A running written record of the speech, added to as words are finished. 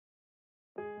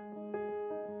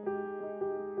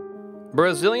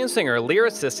Brazilian singer,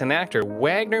 lyricist, and actor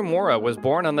Wagner Moura was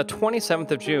born on the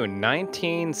 27th of June,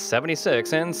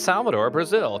 1976 in Salvador,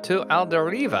 Brazil, to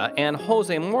Alderiva and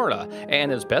José Moura, and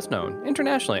is best known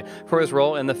internationally for his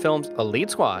role in the films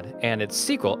Elite Squad and its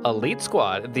sequel, Elite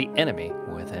Squad: The Enemy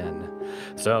Within.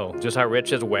 So, just how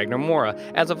rich is Wagner Moura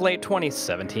as of late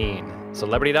 2017?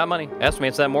 Celebrity.money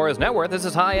estimates that Moura's net worth is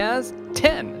as high as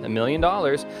 $10 million,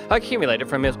 accumulated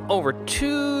from his over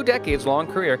 2 decades-long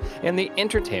career in the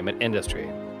entertainment industry.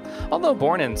 Although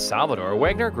born in Salvador,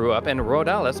 Wagner grew up in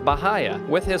Rodelas, Bahia,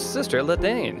 with his sister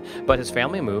Lediane, but his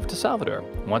family moved to Salvador,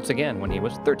 once again when he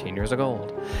was 13 years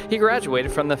old. He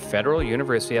graduated from the Federal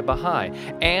University of Bahia,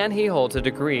 and he holds a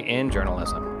degree in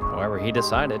journalism. However, he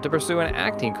decided to pursue an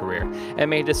acting career and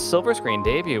made his silver screen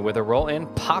debut with a role in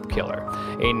Pop Killer,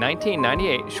 a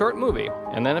 1998 short movie,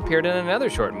 and then appeared in another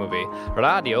short movie,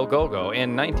 Rádio Gogó,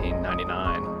 in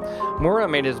 1999. Moura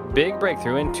made his big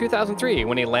breakthrough in 2003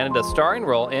 when he landed a starring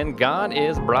role in God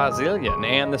is Brazilian,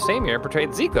 and the same year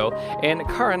portrayed Zico in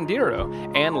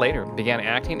Carandiru, and later began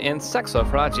acting in Sexo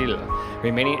Frágil,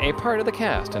 remaining a part of the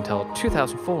cast until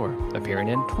 2004, appearing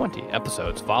in 20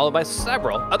 episodes, followed by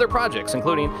several other projects,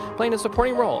 including playing a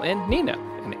supporting role in Nina,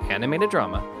 an animated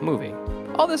drama movie.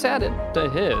 All this added to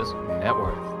his net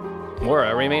worth.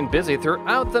 Moura remained busy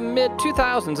throughout the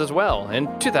mid-2000s as well. In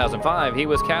 2005, he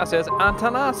was cast as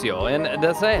Atanasio in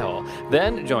Desejo,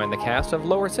 then joined the cast of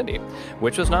Lower City,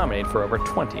 which was nominated for over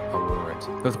 20 awards,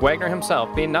 with Wagner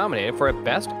himself being nominated for a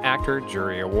Best Actor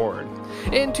Jury Award.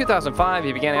 In 2005,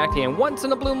 he began acting in Once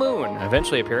in a Blue Moon,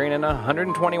 eventually appearing in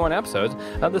 121 episodes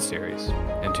of the series.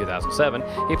 In 2007,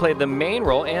 he played the main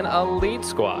role in Elite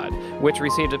Squad, which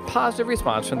received a positive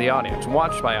response from the audience,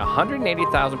 watched by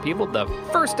 180,000 people the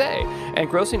first day, and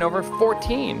grossing over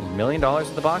 $14 million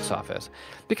at the box office,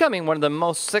 becoming one of the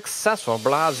most successful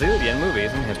Brazilian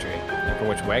movies in history, and for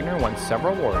which Wagner won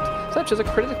several awards, such as a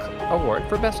Critics Award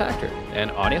for Best Actor and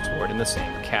Audience Award in the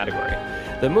same category.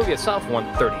 The movie itself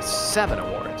won 37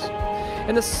 awards.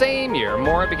 In the same year,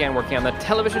 Moura began working on the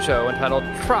television show entitled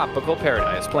Tropical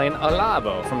Paradise, playing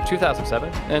Olavo from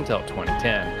 2007 until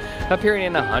 2010, appearing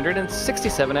in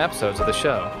 167 episodes of the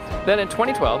show. Then in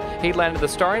 2012, he landed the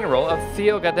starring role of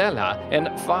Theo Gadella in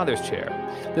Father's Chair.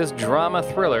 This drama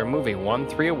thriller movie won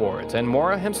 3 awards, and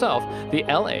Moura himself the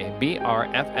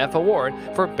LABRFF Award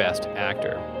for Best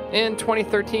Actor. In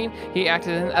 2013, he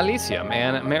acted in Elysium,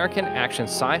 an American action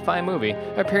sci-fi movie,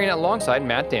 appearing alongside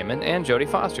Matt Damon and Jodie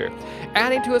Foster,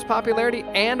 adding to his popularity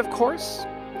and, of course,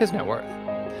 his net worth.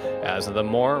 As of the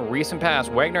more recent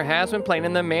past, Wagner has been playing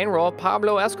in the main role of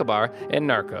Pablo Escobar in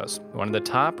Narcos, one of the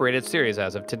top-rated series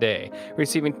as of today,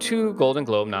 receiving 2 Golden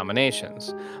Globe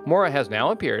nominations. Moura has now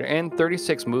appeared in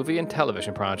 36 movie and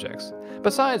television projects.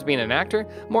 Besides being an actor,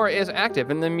 Moura is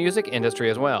active in the music industry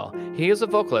as well. He is a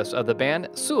vocalist of the band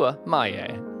Sua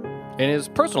Maye. In his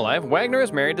personal life, Wagner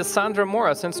is married to Sandra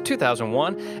Moura since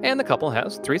 2001, and the couple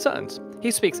has 3 sons. He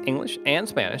speaks English and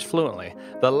Spanish fluently,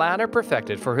 the latter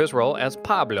perfected for his role as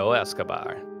Pablo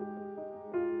Escobar.